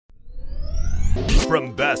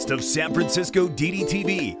From Best of San Francisco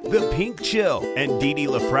DDTV, The Pink Chill, and Didi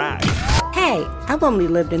LaFrac. Hey, I've only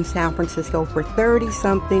lived in San Francisco for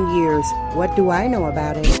 30-something years. What do I know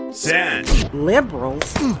about it? San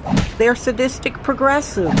Liberals? They're sadistic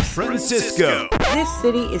progressives. Francisco. This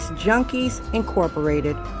city is Junkies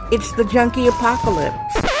Incorporated. It's the junkie apocalypse.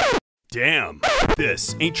 Damn,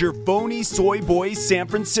 this ain't your phony soy boy San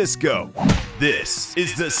Francisco. This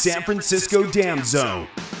is the San Francisco Dam Zone.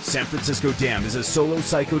 San Francisco Dam is a solo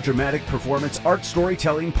psychodramatic performance art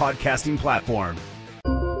storytelling podcasting platform.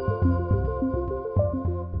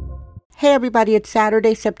 Hey everybody, it's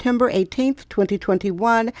Saturday, September 18th,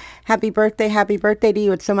 2021. Happy birthday to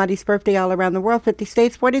you. It's somebody's birthday all around the world, 50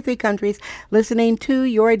 states, 43 countries, listening to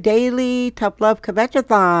your daily Tough Love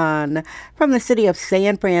Kvetchathon from the city of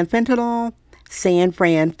San Fran Fentanyl, San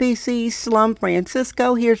Fran Feces, Slum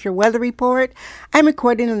Francisco. Here's your weather report. I'm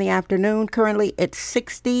recording in the afternoon. Currently, it's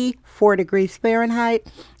 64 degrees Fahrenheit.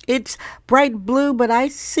 It's bright blue, but I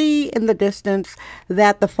see in the distance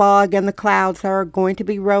that the fog and the clouds are going to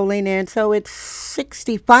be rolling in. So it's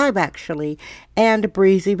 65 actually, and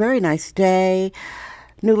breezy. Very nice day.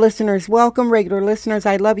 New listeners, welcome. Regular listeners,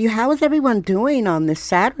 I love you. How is everyone doing on this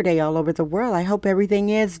Saturday all over the world? I hope everything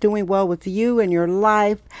is doing well with you and your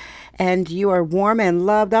life, and you are warm and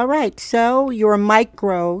loved. All right, so your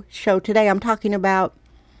micro show today, I'm talking about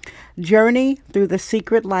Journey Through the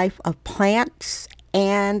Secret Life of Plants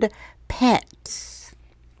and Pets.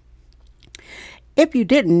 If you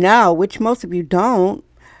didn't know, which most of you don't,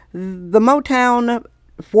 the Motown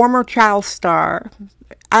former child star,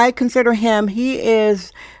 I consider him, he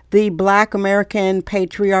is the Black American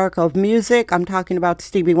patriarch of music. I'm talking about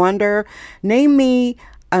Stevie Wonder. Name me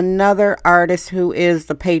another artist who is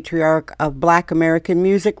the patriarch of Black American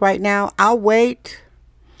music right now. I'll wait.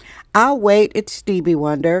 It's Stevie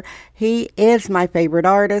Wonder. He is my favorite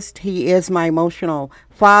artist. He is my emotional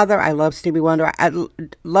father. I love Stevie Wonder.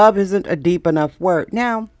 Love isn't a deep enough word.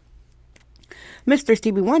 Now, Mr.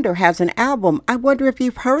 Stevie Wonder has an album. I wonder if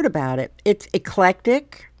you've heard about it. It's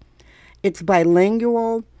eclectic. It's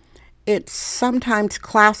bilingual. It's sometimes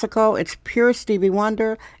classical. It's pure Stevie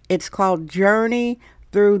Wonder. It's called Journey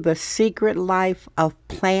Through the Secret Life of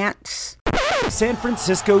Plants. San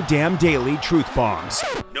Francisco Dam Daily Truth Bombs.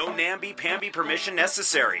 No namby-pamby permission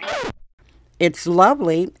necessary. It's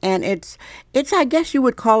lovely, and it's I guess you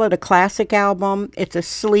would call it a classic album. It's a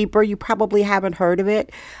sleeper. You probably haven't heard of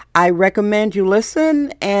it. I recommend you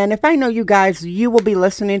listen, and if I know you guys, you will be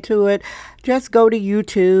listening to it. Just go to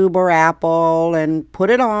YouTube or Apple and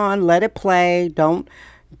put it on, let it play. Don't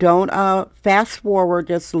fast forward,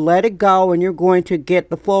 just let it go, and you're going to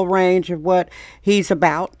get the full range of what he's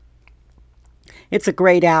about. It's a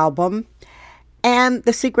great album. And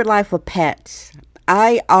The Secret Life of Pets.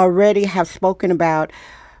 I already have spoken about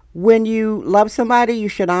when you love somebody, you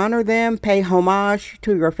should honor them, pay homage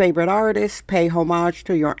to your favorite artists, pay homage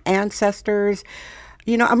to your ancestors.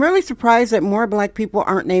 You know, I'm really surprised that more Black people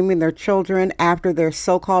aren't naming their children after their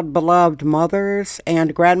so-called beloved mothers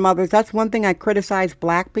and grandmothers. That's one thing I criticize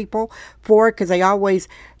Black people for, because they always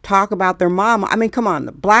talk about their mama. I mean, come on,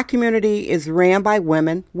 the Black community is ran by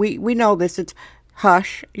women. We know this. It's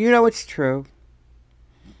hush. You know it's true.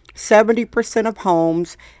 70% of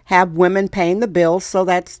homes have women paying the bills, so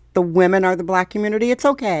that's the women are the Black community. It's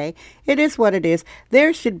okay. It is what it is.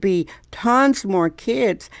 There should be tons more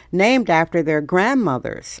kids named after their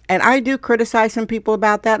grandmothers. And I do criticize some people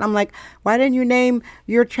about that. I'm like, why didn't you name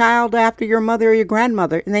your child after your mother or your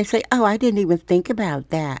grandmother? And they say, oh, I didn't even think about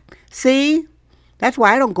that. See? That's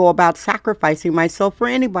why I don't go about sacrificing myself for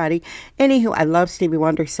anybody. Anywho, I love Stevie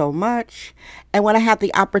Wonder so much. And when I had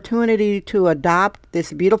the opportunity to adopt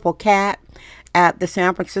this beautiful cat at the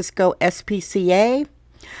San Francisco SPCA,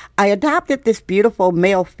 I adopted this beautiful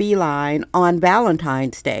male feline on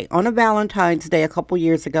Valentine's Day. On a Valentine's Day a couple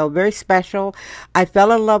years ago, very special. I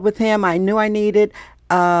fell in love with him. I knew I needed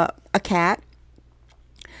a cat.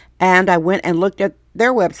 And I went and looked at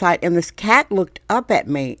their website, and this cat looked up at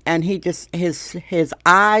me, and he just, his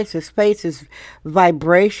eyes, his face, his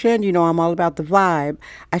vibration, you know, I'm all about the vibe.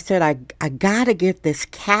 I said, I gotta get this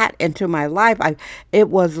cat into my life. It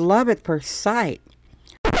was love at first sight.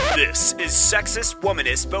 This is Sexist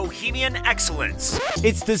Womanist Bohemian Excellence.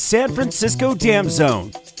 It's the San Francisco Dam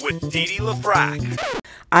Zone with Didi LaFrac.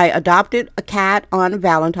 I adopted a cat on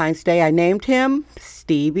Valentine's Day. I named him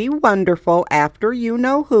Stevie Wonderful, after you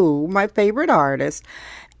know who, my favorite artist.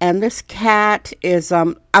 And this cat is,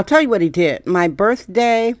 I'll tell you what he did. My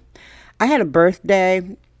birthday, I had a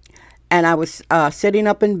birthday, and I was sitting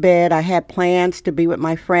up in bed. I had plans to be with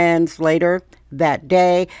my friends later that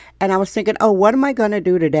day, and I was thinking, oh, what am I going to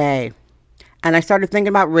do today? And I started thinking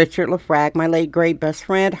about Richard Lafrac, my late great best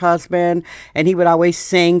friend, husband, and he would always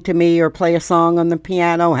sing to me or play a song on the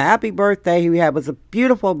piano. Happy birthday. He was a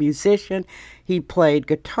beautiful musician. He played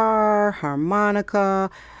guitar,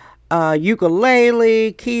 harmonica,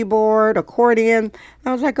 ukulele, keyboard, accordion.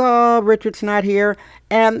 I was like, oh, Richard's not here.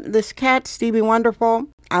 And this cat, Stevie Wonderful,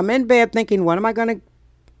 I'm in bed thinking, what am I going to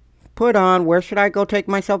put on? Where should I go take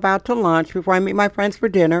myself out to lunch before I meet my friends for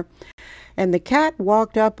dinner? And the cat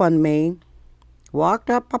walked up on me. Walked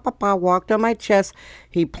on my chest.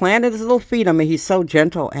 He planted his little feet on me. He's so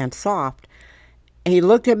gentle and soft. He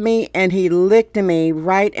looked at me and he licked me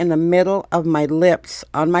right in the middle of my lips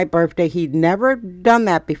on my birthday. He'd never done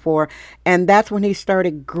that before. And that's when he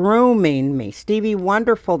started grooming me. Stevie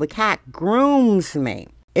Wonderful, the cat, grooms me.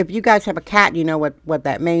 If you guys have a cat, you know what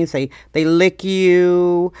that means. They lick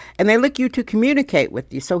you, and they lick you to communicate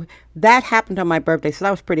with you. So that happened on my birthday, so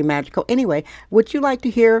that was pretty magical. Anyway, would you like to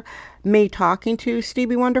hear me talking to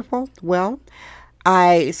Stevie Wonderful? Well,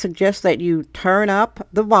 I suggest that you turn up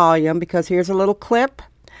the volume because here's a little clip.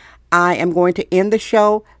 I am going to end the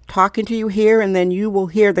show talking to you here, and then you will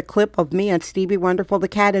hear the clip of me and Stevie Wonderful, the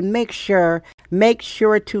cat, and make sure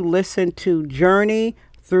to listen to Journey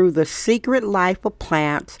Through the Secret Life of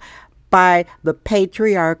Plants by the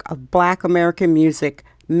patriarch of Black American music,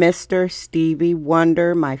 Mr. Stevie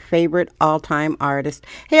Wonder, my favorite all-time artist.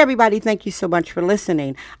 Hey, everybody, thank you so much for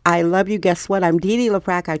listening. I love you. Guess what? I'm Dee Dee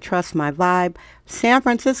Lafrac. I trust my vibe. San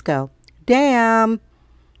Francisco. Damn.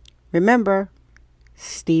 Remember,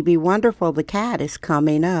 Stevie Wonderful, the cat, is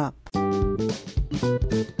coming up.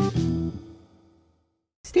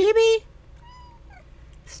 Stevie?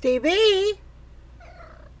 Stevie?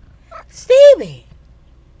 Stevie!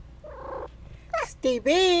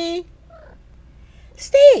 Stevie!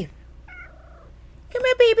 Steve! Come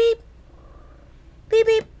here, beep beep. Beep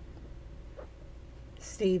beep.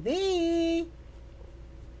 Stevie!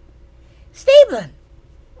 Stephen!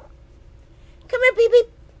 Come here, beep beep.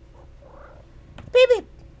 Beep beep.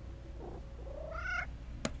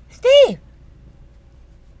 Steve!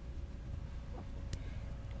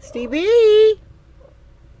 Stevie!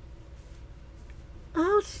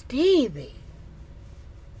 Oh, Stevie.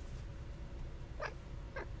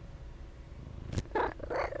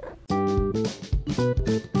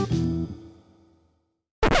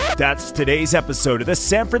 That's today's episode of the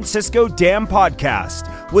San Francisco Damn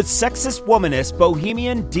Podcast with sexist womanist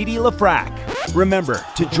bohemian Dee Dee Lafrac. Remember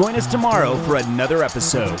to join us tomorrow for another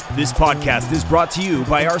episode. This podcast is brought to you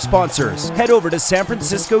by our sponsors. Head over to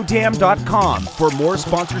sanfranciscodam.com for more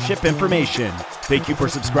sponsorship information. Thank you for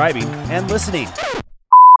subscribing and listening.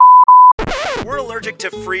 We're allergic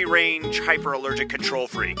to free-range, hyper-allergic control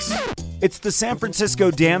freaks. It's the San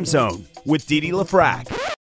Francisco Dam Zone with Dee Dee Lafrac.